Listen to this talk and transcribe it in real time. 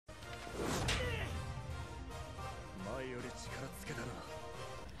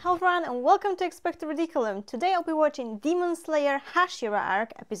Hello everyone and welcome to Expecto Ridiculum. Today I'll be watching Demon Slayer Hashira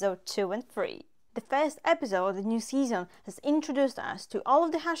arc episode 2 and 3. The first episode of the new season has introduced us to all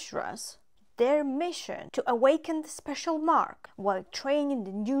of the Hashiras, their mission to awaken the special mark while training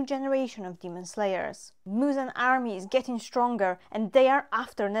the new generation of Demon Slayers. Muzan's army is getting stronger and they are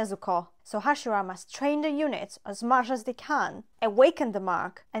after Nezuko, so Hashira must train the units as much as they can, awaken the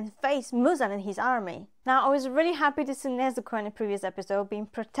mark, and face Muzan and his army. Now, I was really happy to see Nezuko in the previous episode being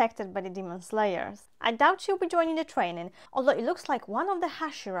protected by the Demon Slayers. I doubt she'll be joining the training, although it looks like one of the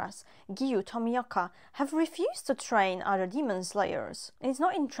Hashiras, Giyu Tomioka, have refused to train other Demon Slayers, and is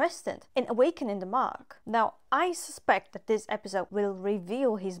not interested in awakening the mark. Now, I suspect that this episode will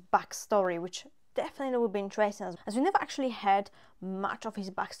reveal his backstory, which definitely will be interesting, as we never actually heard much of his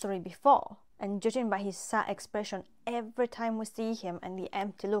backstory before. And judging by his sad expression every time we see him and the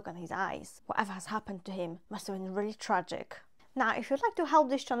empty look on his eyes, whatever has happened to him must have been really tragic. Now, if you'd like to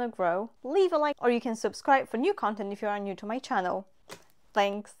help this channel grow, leave a like or you can subscribe for new content if you are new to my channel.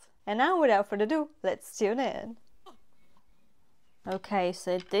 Thanks! And now, without further ado, let's tune in. Okay,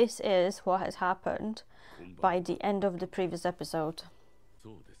 so this is what has happened by the end of the previous episode.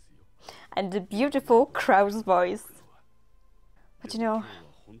 And the beautiful crow's voice. But you know,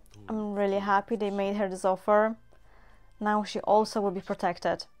 I'm really happy they made her this offer. Now she also will be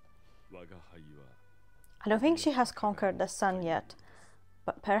protected. I don't think she has conquered the sun yet,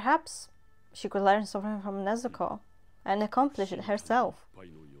 but perhaps she could learn something from Nezuko and accomplish it herself.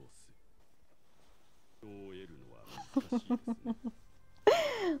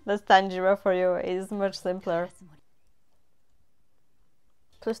 That's Tanjiro for you. It is much simpler.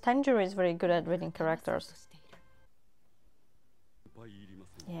 Plus Tanjiro is very good at reading characters.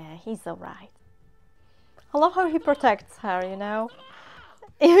 Yeah, he's alright. I love how he protects her, you know?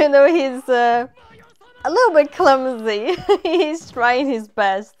 Even though he's a little bit clumsy, he's trying his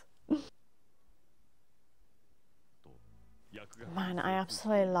best. Man, I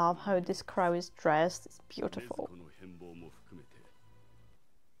absolutely love how this crow is dressed. It's beautiful.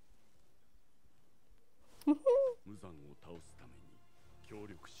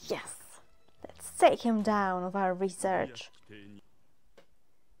 Yes! Let's take him down with our research.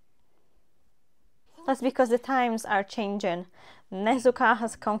 That's because the times are changing. Nezuko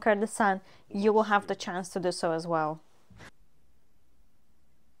has conquered the sun. You will have the chance to do so as well.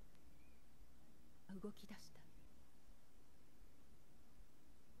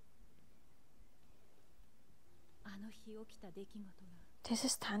 This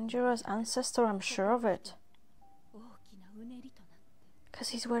is Tanjiro's ancestor, I'm sure of it. Because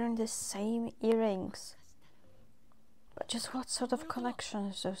he's wearing the same earrings. But just what sort of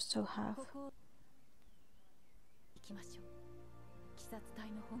connections those two have?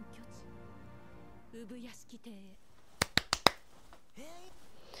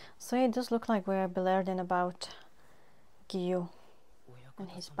 So it does look like we're learning about Giyu and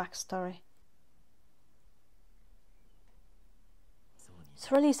his backstory.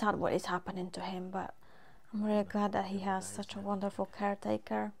 It's really sad what is happening to him, but I'm really glad that he has such a wonderful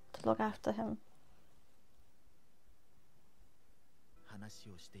caretaker to look after him.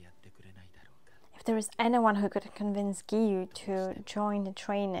 If there is anyone who could convince Giyu to join the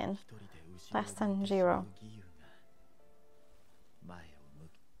training, that's Tanjiro.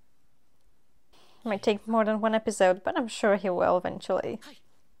 Might take more than one episode, but I'm sure he will eventually.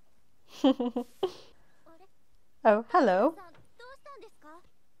 Oh, hello.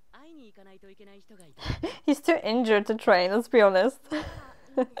 He's too injured to train, let's be honest.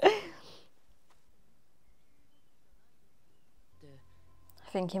 I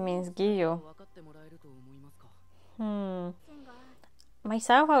think he means Giyu.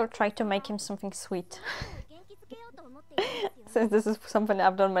 Myself, I would try to make him something sweet. Since this is something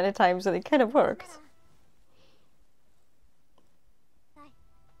I've done many times and it kind of works.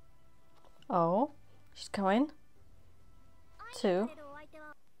 Oh, she's going. 2.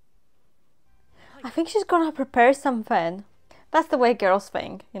 I think she's gonna prepare something. That's the way girls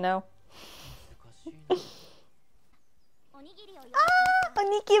think, you know. Ah,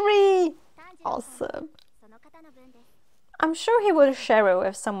 onigiri! Awesome. I'm sure he will share it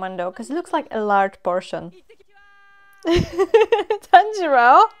with someone though, because it looks like a large portion.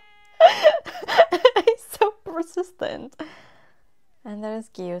 Tanjiro! He's so persistent. And there's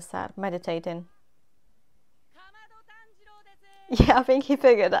Giyu sad, meditating. Yeah, I think he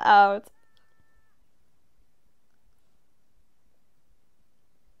figured it out.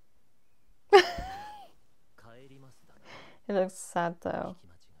 He looks sad though.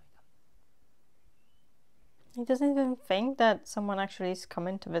 He doesn't even think that someone actually is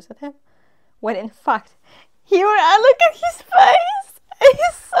coming to visit him. When in fact, here I look at his face!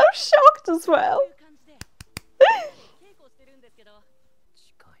 He's so shocked as well.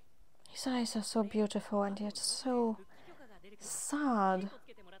 His eyes are so beautiful and yet so sad.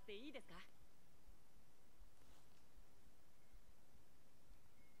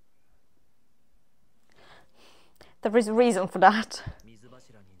 There is a reason for that.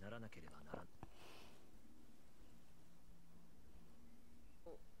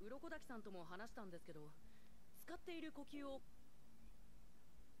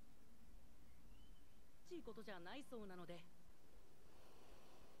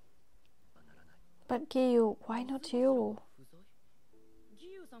 But Giyu, why not you?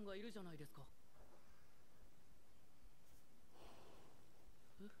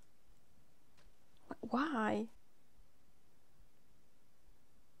 Why?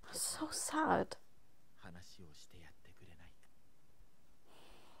 So sad.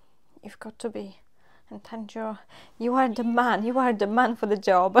 You've got to be. And Tanjiro, you are the man. You are the man for the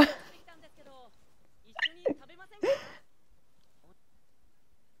job. I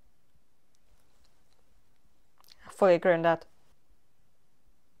fully agree on that.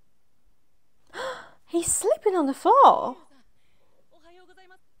 He's sleeping on the floor.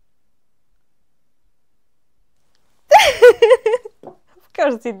 Of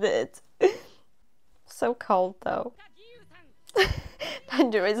course he did. So cold though.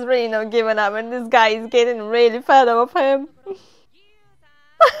 Tanjiro is really not giving up and this guy is getting really fed up of him.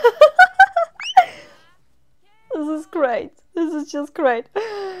 This is great. This is just great.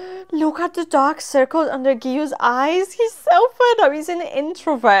 Look at the dark circles under Giyu's eyes. He's so fed up. He's an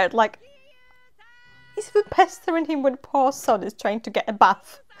introvert. Like, he's even pestering him when poor son is trying to get a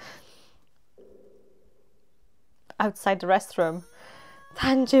bath. Outside the restroom.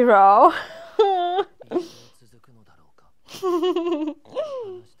 Tanjiro.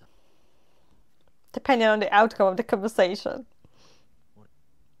 Depending on the outcome of the conversation.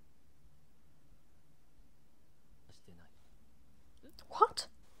 What?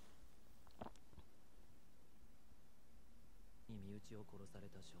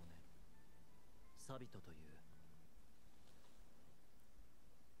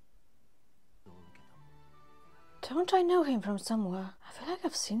 Don't I know him from somewhere? I feel like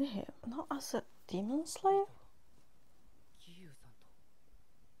I've seen him. Not as a demon slayer?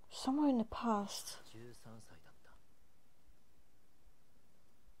 Somewhere in the past.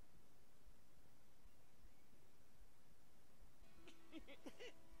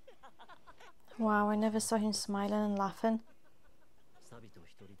 Wow, I never saw him smiling and laughing.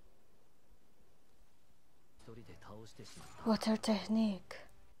 What a technique.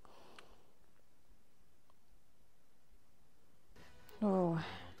 Oh,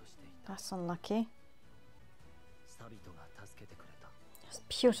 that's unlucky. It's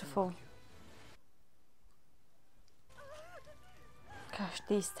beautiful. Gosh,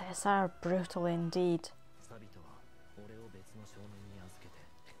 these tests are brutal indeed.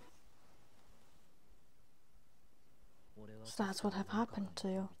 So that's what have happened to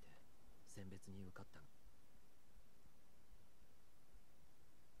you.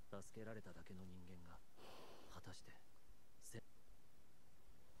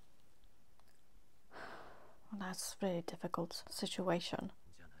 Well, that's a really difficult situation.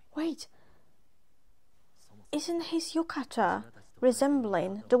 Wait! Isn't his yukata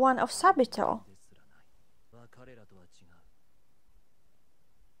resembling the one of Sabito?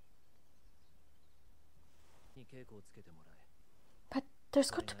 But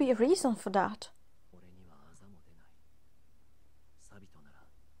there's got to be a reason for that.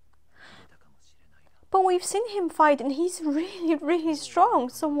 But we've seen him fight and he's really, really strong,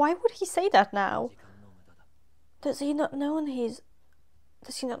 so why would he say that now? Does he not know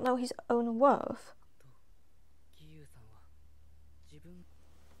his own worth?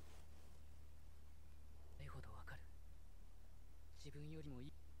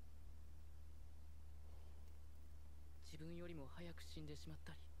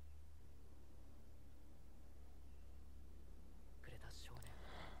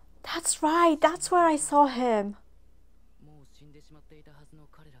 That's right, that's where I saw him.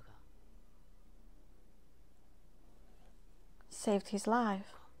 Saved his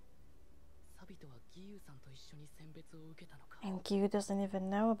life. And Giyu doesn't even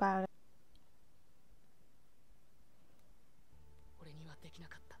know about it.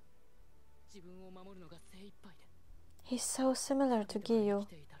 He's so similar to Giyu.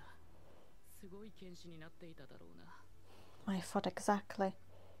 I thought exactly.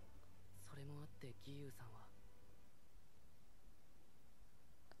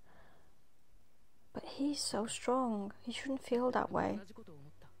 But he's so strong. He shouldn't feel that way.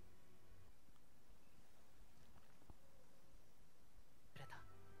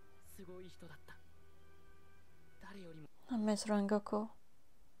 I miss Rengoku.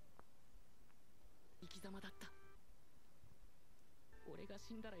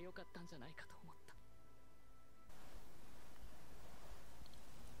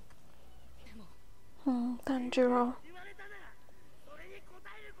 Tanjiro.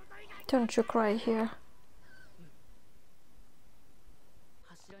 Don't you cry here.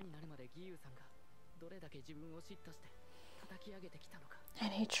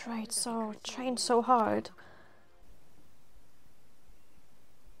 And he trained so hard.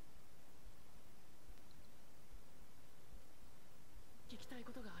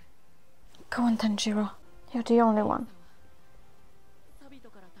 Go on, Tanjiro. You're the only one.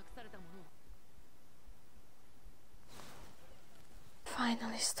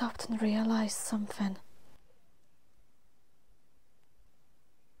 Finally stopped and realized something.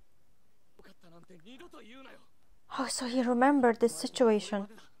 Oh, so he remembered this situation.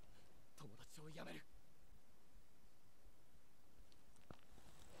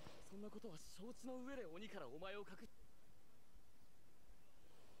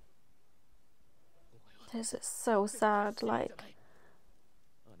 This is so sad, like...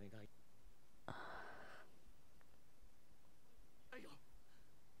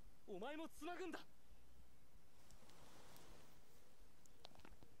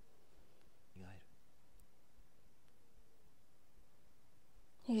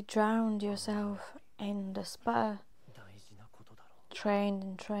 You drowned yourself in the spa. Trained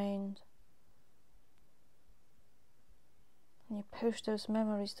and trained. And you pushed those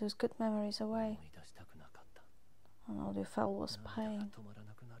memories, those good memories away. And all you felt was pain.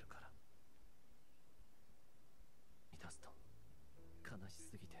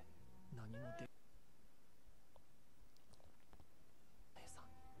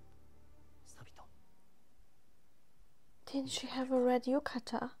 Didn't she have a red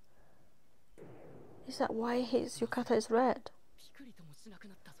yukata? Is that why his yukata is red?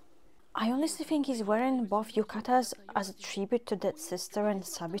 I honestly think he's wearing both yukatas as a tribute to that sister and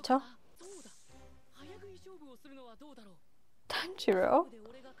Sabito. Tanjiro?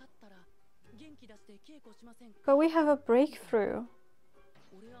 But we have a breakthrough.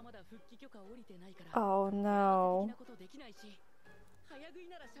 Oh no.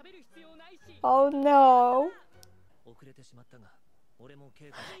 Oh no.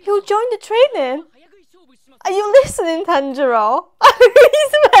 You'll join the training? Are you listening, Tanjiro?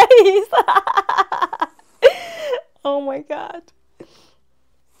 His face! Oh my god.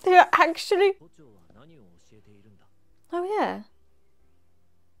 They're actually... Oh yeah.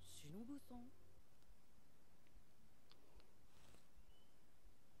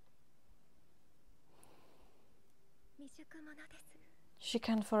 She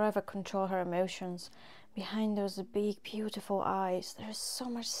can forever control her emotions. Behind those big, beautiful eyes, there is so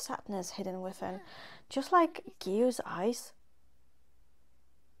much sadness hidden within, just like Gyu's eyes.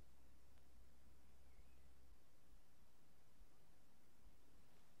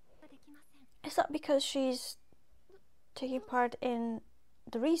 Is that because she's taking part in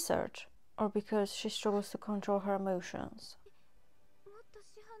the research, or because she struggles to control her emotions?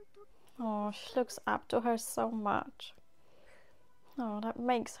 Oh, she looks up to her so much. Oh, that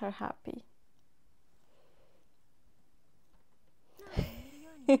makes her happy.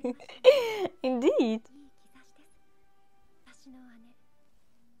 Indeed.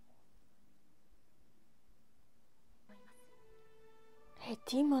 A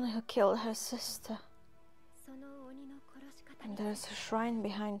demon who killed her sister. And there's a shrine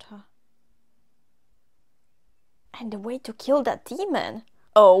behind her. And the way to kill that demon.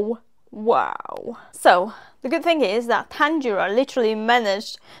 Oh, wow. So, the good thing is that Tanjiro literally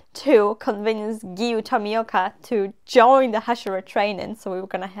managed to convince Gyu Tomioka to join the Hashira training, so we were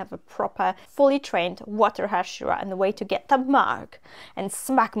gonna have a proper, fully trained water Hashira and the way to get the mark and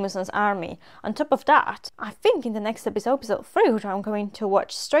smack Musan's army. On top of that, I think in the next episode, episode 3, which I'm going to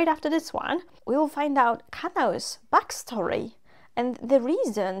watch straight after this one, we will find out Kanao's backstory. And the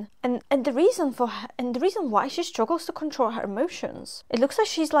reason, and the reason why she struggles to control her emotions. It looks like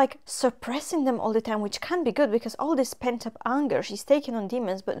she's like suppressing them all the time, which can be good because all this pent-up anger she's taking on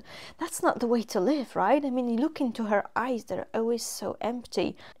demons, but that's not the way to live, right? I mean, you look into her eyes, they're always so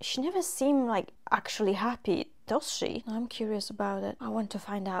empty. She never seemed like actually happy, does she? I'm curious about it. I want to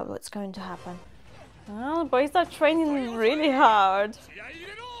find out what's going to happen. Well, boys are training really hard.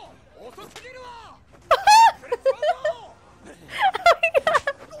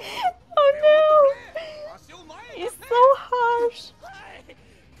 Oh no! He's so harsh!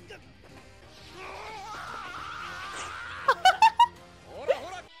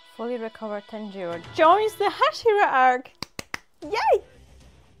 Fully recovered Tanjiro joins the Hashira arc! Yay!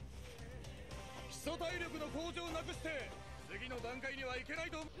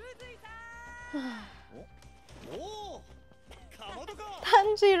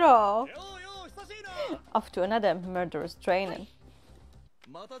 Tanjiro! Off to another murderous training.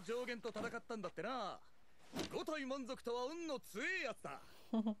 また上限と戦ったんだってな。5体満足とは運の強いやつだ。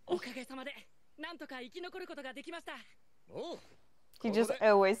おかげさまでなんとか生き残ることができました。おう。He just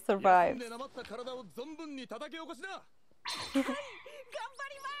always survives. でなまった体を存分に叩き起こしな。はい、頑張り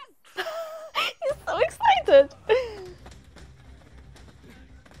ます。 He's so excited!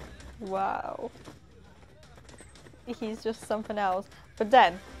 Wow. He's just something else. But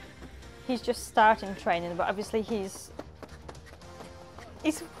then, he's just starting training, but obviously he's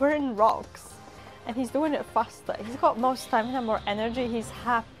wearing rocks. And he's doing it faster. He's got more stamina, more energy, he's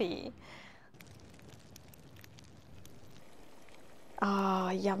happy. Ah,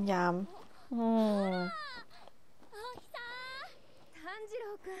 yum yum. Mm.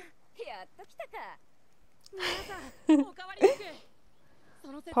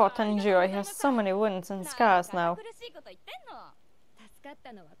 Poor Tanjiro, he has so many wounds and scars now.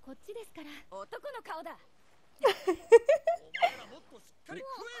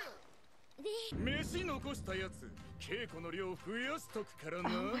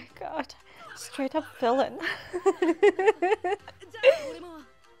 Oh my god, straight up villain.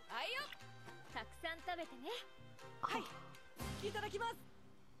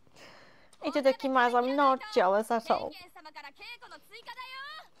 Itadakimasu, I'm not jealous at all.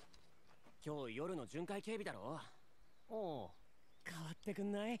 今日夜の巡回警備だろ。おう、変わってく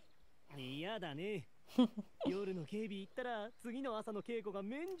んない？嫌だね。夜の警備行ったら次の朝の稽古が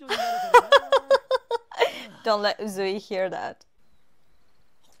免除になるからな。Don't let Uzui hear that.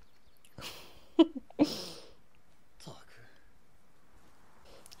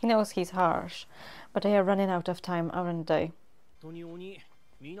 He knows he's harsh, but they are running out of time, aren't they? 本当に鬼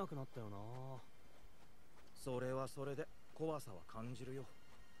見なくなったよな。それはそれで怖さは感じるよ。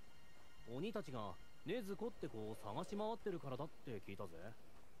鬼たちが禰豆子って子を探し回ってるからだって聞いたぜ。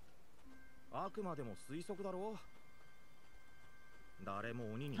あくまでも推測だろう。誰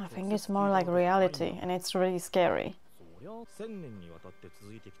も鬼に I think it's more like reality, and it's really scary. そりゃ1000年にわたって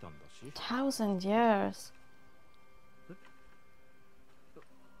続いてきたんだし。1000 years.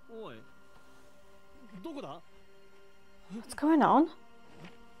 おい、どこだ？ What's going on?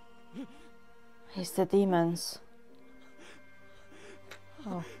 It's the demons.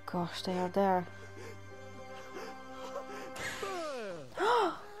 Oh gosh, they are there.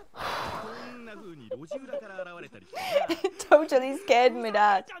 It totally scared me,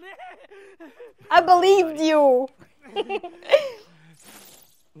 Dad. I believed you!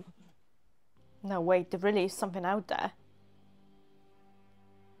 No, wait, there really is something out there.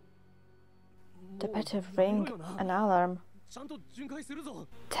 They better ring an alarm.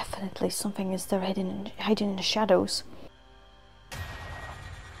 Definitely something is there hiding in the shadows.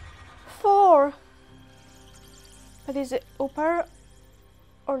 4! But is it upper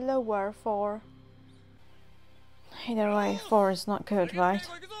or lower 4? Either way, 4 is not good, right?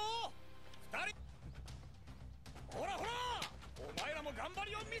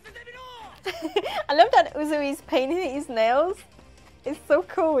 I love that Uzui is painting his nails. It's so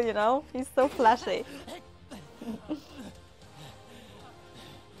cool, you know? He's so flashy.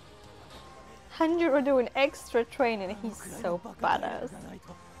 Tanjiro doing extra training, he's so badass.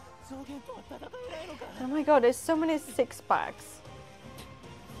 Oh my god, there's so many six-packs.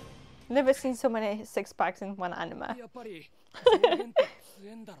 Never seen so many six-packs in one anime.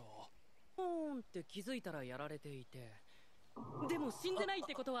 って気づいたらやられていて、でも死んでないっ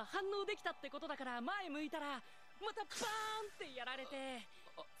てことは反応できたってことだから、前向いたらまたバーンってやられて、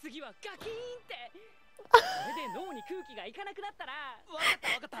次はガキーンって、それで脳に空気がいかなくなったら、わか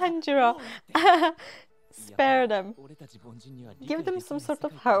った。 Tanjiro, spare them. Give them some sort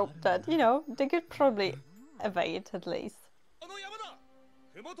of hope that, you know, they could probably evade at least.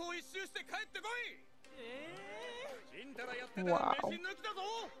 Wow.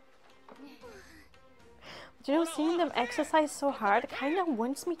 Do you know, seeing them exercise so hard kind of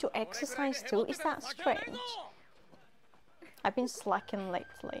wants me to exercise too. Is that strange? I've been slacking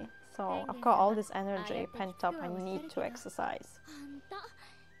lately, so I've got all this energy pent up. I need to exercise.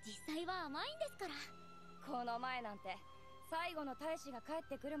 この前なんて最後の大使が帰っ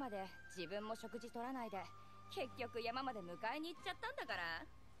てくるまで自分も食事取らないで結局山まで迎えに行っちゃったんだから。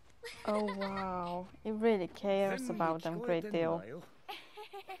Oh wow, he really cares about them a great deal.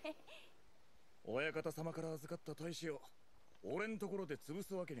 親方様から預かった大使を俺のところで潰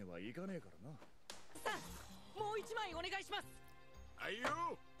すわけにはいかねえからな。さあ、もう一枚お願いします。はい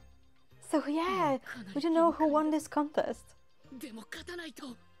よ。 So yeah, we don't know who won this contest. でも勝たない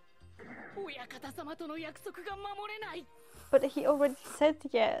と。親方様との約束が守れない。 But he already said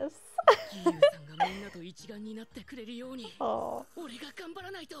yes. 義勇さんがみんなと一丸になってくれるように Oh. 俺が頑張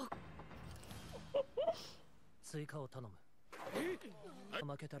らないと。追加を頼む。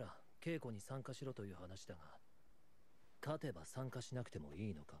負けたら稽古に参加しろという話だが、勝てば参加しなくても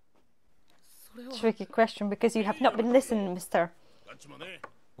いいのか。それは Tricky question because you have not been listening, mister.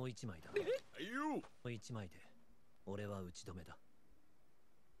 もう一枚だ。もう一枚で俺は打ち止めだ。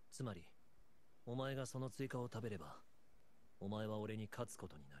つまりお前がその追加を食べればお前は俺に勝つこ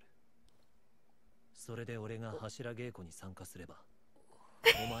とになる。それで俺が柱稽古に参加すれば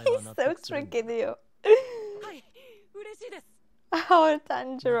お前は納 So 得するんだ。 tricky, Dio. はい、嬉しいです。 Oh,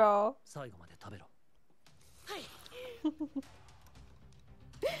 Tanjiro. 最後まで食べろ。はい。義勇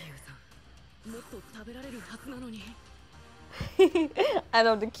さん、もっと食べられるはずなのに。 I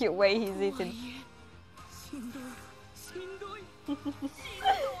love the cute way he's eating. しんどい、しんどい、しん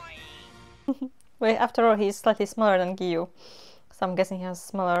どい。 Wait, after all, he's slightly smaller than Gyu, so I'm guessing he has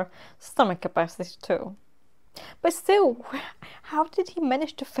smaller stomach capacity too. But still, how did he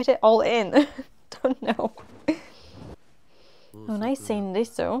manage to fit it all in? Don't know. Oh, nice seeing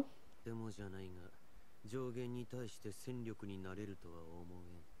this though. でもじゃないが、上限に対して戦力になれるとは思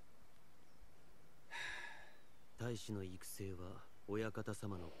えん。大使の育成は親方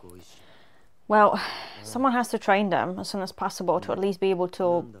様のご意志。 Well, someone has to train them as soon as possible to at least be able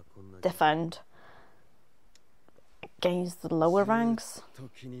to defend against the lower ranks.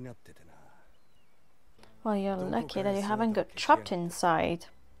 Well, you're lucky that you haven't got trapped inside.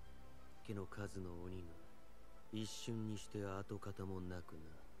 家の数の鬼が一瞬にして跡形もなく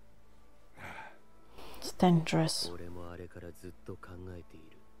な。 It's dangerous. 俺もあれからずっと考えてい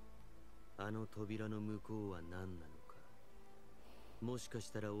る。あの扉の向こうは何なのか。もしか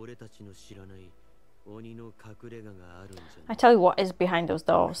したら俺たちの知らない鬼の隠れ家があるんじゃな I い。 tell you what is behind those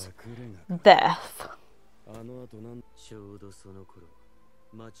doors. Death. ちょうどその頃、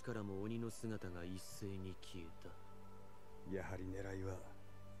町からも鬼の姿が一斉に消えた。やはり狙いは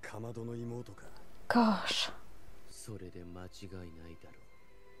かまどの妹か。 Gosh. それで間違いないだろ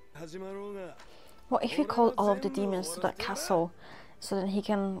う。始まろうが。 What if he called all of the demons to that castle so that he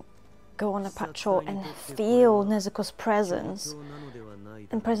can go on a patrol and feel Nezuko's presence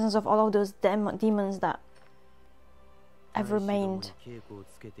and presence of all of those demons that have remained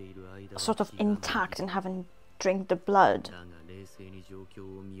sort of intact and haven't drank the blood? だが冷静に状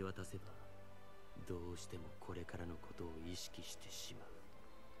況を見渡せば、どうしてもこれからのことを意識してしまう。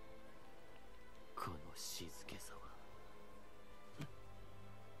この静けさは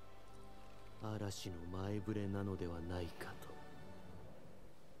嵐の前触れなのではないかと。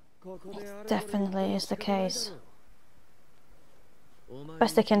 It definitely is the case.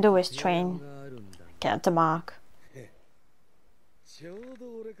 Best they can do is train, get the mark. ちょう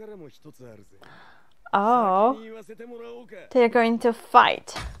ど俺からも一つあるぜ。 Oh, 言わせてもらおうか。 they're going to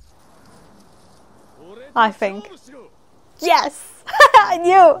fight. I think. Yes! I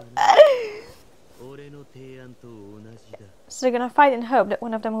knew! 俺の提案と同じだ。 So they're gonna fight and hope that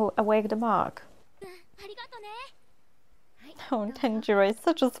one of them will awake the mark. ありがとね。 Oh, Tanjiro is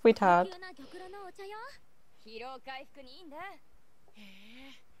such a sweetheart. 急な玉露のお茶よ。疲労回復にいいんだ。へ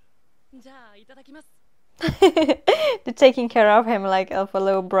え。じゃあいただきます。 They're taking care of him like of a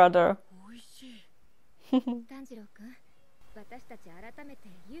little brother. 美味しい。炭治郎くん、私たち改めて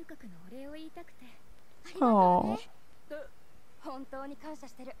遊郭のお礼を言いたくて。ありがとう Oh. ね。本当に感謝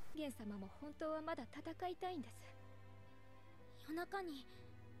してる。源様も本当はまだ戦いたいんです。夜中に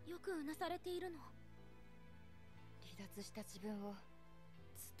よくうなされているの。離脱した自分を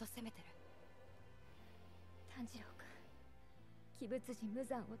ずっと責めてる。炭治郎くん、鬼物児無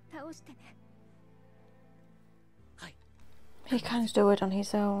惨を倒してね。はい。 He can't do it on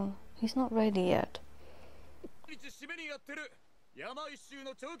his own. He's not ready yet. 日締めにやってる山一周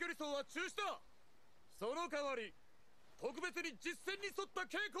の長距離走は中止だ。その代わり特別に実践に沿った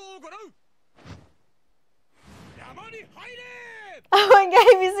稽古を行う。山に入れ。 Oh my god,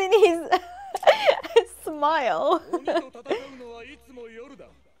 have you seen his smile? 鬼と戦うのはいつも夜だ。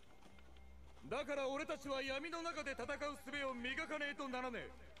だから俺たちは闇の中で戦う術を磨かねえとならね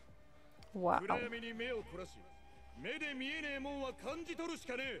え。 Wow. 暗闇に目を凝らし、目で見えねえもんは感じ取るし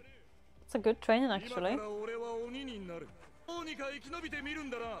かねえ。 It's a good training 今 actually. から俺は鬼になる。どうにか生き延びてみるん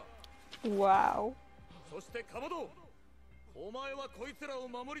だな。 Wow. そしてかまど、お前はこいつらを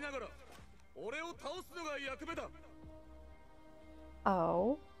守りながら俺を倒すのが役目だ。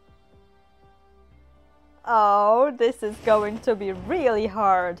 Oh. Oh, this is going to be really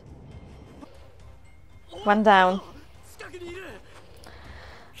hard. One down. 近くにいる。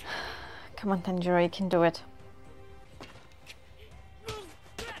 Come on, Tanjiro, you can do it.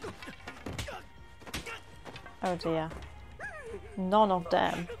 Oh dear. None of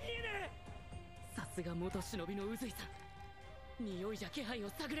them. さすが元忍びの宇髄さん。匂いじゃ気配を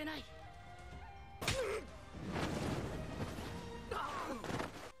探れない。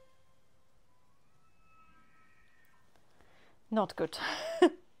Not good.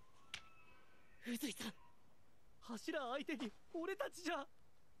 宇髄さん、柱相手に俺たちじゃ。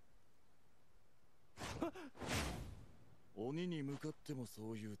鬼に向かっても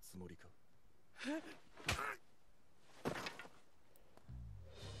そういうつもりか。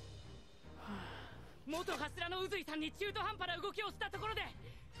元柱の宇髄さんに中途半端な動きをしたところで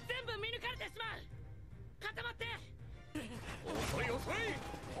全部見抜かれてしまう。固まって。遅い遅い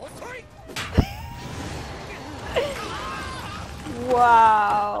遅い。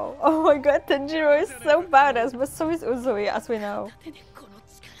 Wow! Oh my god, Tanjiro is so badass, but so is Uzui, as we know. この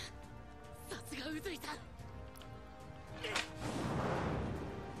力、さすが宇髄さん。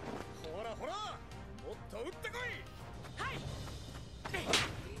ほらほら、もっと撃ってこい。はい。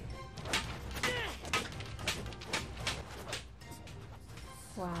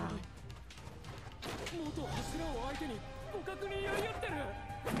Wow. 元柱を相手に互角にやり合ってる。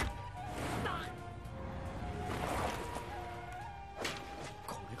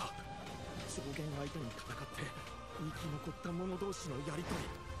これが上限相手に戦って生き残った者同士のやりとり。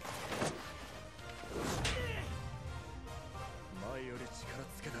前より力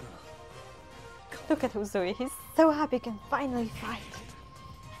つけたな。 Look at Uzui, he's so happy he can finally fight.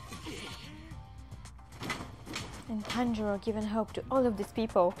 And Tanjiro giving hope to all of these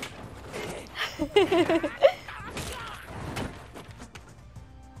people.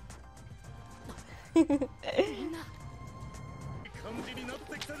 感じになっ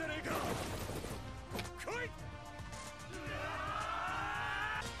てきたじゃねえか。来い。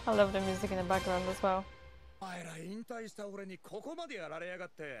 I love the music in the background as well. お前ら引退した俺にここまでやられやがっ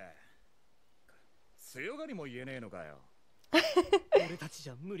て。強がりも言えねえのかよ。俺たちじ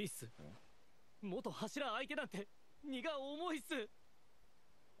ゃ無理っす。元柱相手なんて荷が重いっす。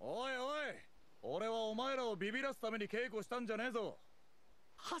おいおい、俺はお前らをビビらすために稽古したんじゃねえぞ。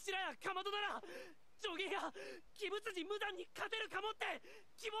柱やかまどなら上下が鬼物人無残に勝てるかもって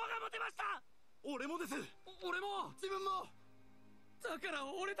希望が持てました。俺もです。俺も自分も。だから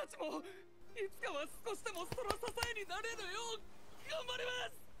俺たちもいつかは少しでもその支えになれるよう頑張り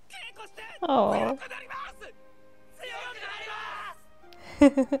ます。稽古して強くなります。強くなります。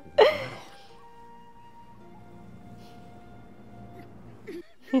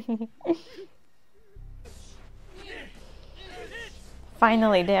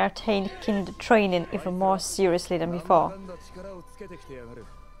 Finally, they are taking the training even more seriously than before. 力をつけてきてやがる。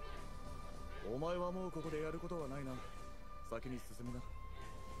お前はもうここでやることはないな。先に進むな。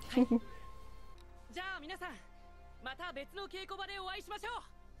じゃあ皆さん、また別の稽古場でお会いしましょう。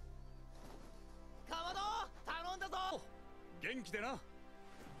かまど、頼んだぞ。元気でな。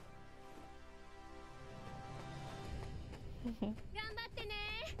頑張ってね。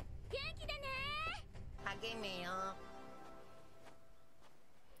元気でね。励めよ。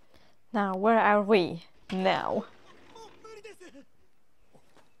 Now, where are we now?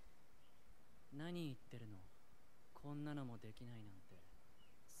 何言ってるの。こんなのもできないなんて。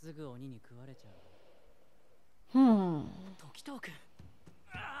すぐ鬼に食われちゃう。時藤君。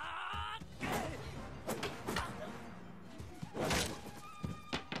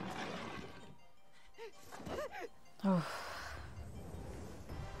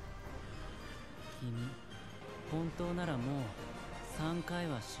君、本当ならもう3回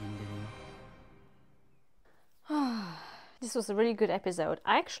は死んでるよ。This was a really good episode.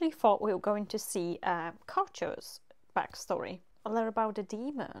 I actually thought we were going to see Kacho's backstory. A lot about the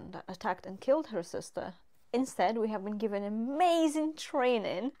demon that attacked and killed her sister. Instead, we have been given amazing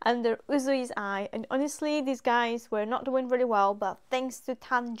training under Uzui's eye, and honestly, these guys were not doing really well, but thanks to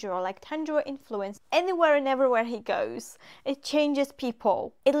Tanjiro, like Tanjiro influence anywhere and everywhere he goes. It changes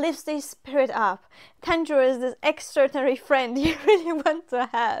people. It lifts their spirit up. Tanjiro is this extraordinary friend you really want to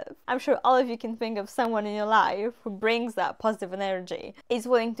have. I'm sure all of you can think of someone in your life who brings that positive energy, is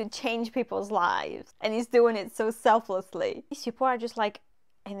willing to change people's lives, and is doing it so selflessly. These people are just like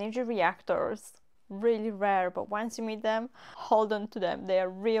energy reactors. Really rare, but once you meet them, hold on to them. They are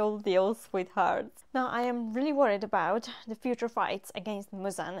real deal sweethearts. Now, I am really worried about the future fights against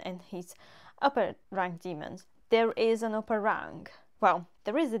Muzan and his upper rank demons. There is an upper rank. Well,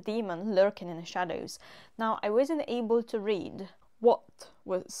 there is a demon lurking in the shadows. Now, I wasn't able to read what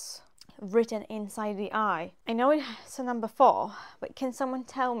was written inside the eye. I know it's a number 4, but can someone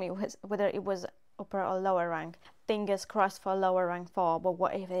tell me whether it was upper or lower rank? Fingers crossed for lower rank 4, but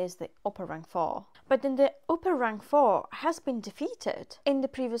what if it is the upper rank 4? But then the upper rank 4 has been defeated in the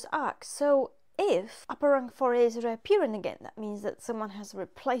previous arc, so If upper rank 4 is reappearing again, that means that someone has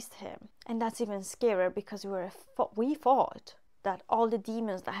replaced him. And that's even scarier because we thought that all the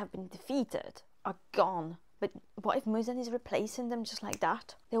demons that have been defeated are gone. But what if Muzan is replacing them just like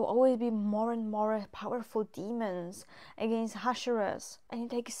that? There will always be more and more powerful demons against Hashiras. And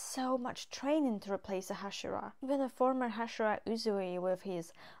it takes so much training to replace a Hashira. Even a former Hashira Uzui with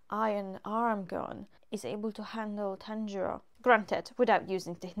his iron arm gun is able to handle Tanjiro. Granted, without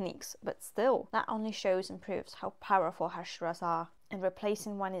using techniques, but still, that only shows and proves how powerful Hashiras are. And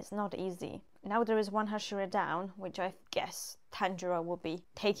replacing one is not easy. Now there is one Hashira down, which I guess Tanjiro will be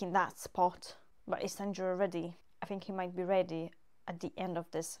taking that spot. But is Tanjiro ready? I think he might be ready at the end of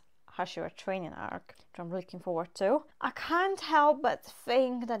this Hashira training arc, which I'm looking forward to. I can't help but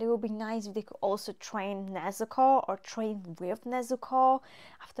think that it would be nice if they could also train Nezuko or train with Nezuko.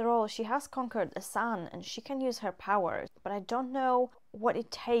 After all, she has conquered the sun and she can use her powers, but I don't know what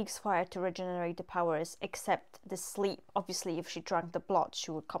it takes for her to regenerate the powers except the sleep. Obviously, if she drank the blood,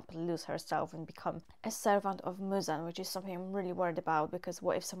 she would completely lose herself and become a servant of Muzan, which is something I'm really worried about, because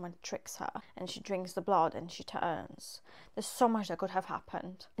what if someone tricks her and she drinks the blood and she turns? There's so much that could have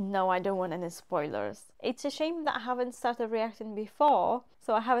happened. No, I don't want any spoilers. It's a shame that I haven't started reacting before,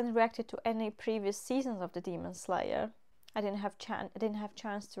 so I haven't reacted to any previous seasons of the Demon Slayer. I didn't have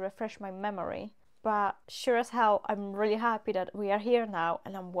chance to refresh my memory. But sure as hell, I'm really happy that we are here now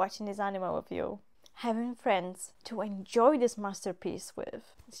and I'm watching this anime with you. Having friends to enjoy this masterpiece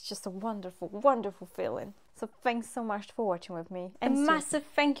with. It's just a wonderful, wonderful feeling. So thanks so much for watching with me. And a massive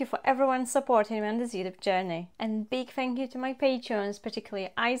thank you for everyone supporting me on this YouTube journey. And big thank you to my patrons,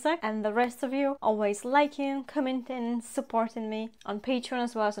 particularly Isaac and the rest of you, always liking, commenting, supporting me on Patreon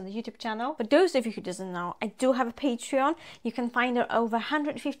as well as on the YouTube channel. For those of you who doesn't know, I do have a Patreon. You can find there over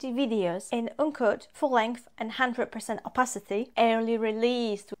 150 videos in uncut, full length and 100% opacity, early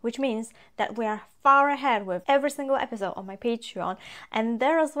released, which means that we are far ahead with every single episode on my Patreon. And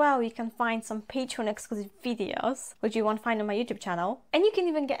there as well you can find some Patreon exclusive videos which you won't find on my YouTube channel, and you can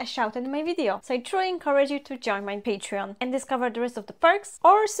even get a shout out in my video. So I truly encourage you to join my Patreon and discover the rest of the perks,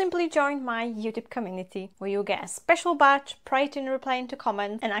 or simply join my YouTube community where you'll get a special badge prior to replying to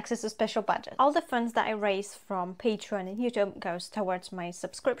comments and access to special badges. All the funds that I raise from Patreon and YouTube goes towards my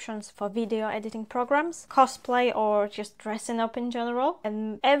subscriptions for video editing programs, cosplay or just dressing up in general,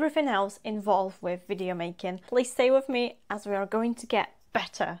 and everything else involved with video making. Please stay with me as we are going to get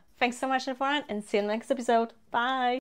better. Thanks so much everyone, and see you in the next episode. Bye!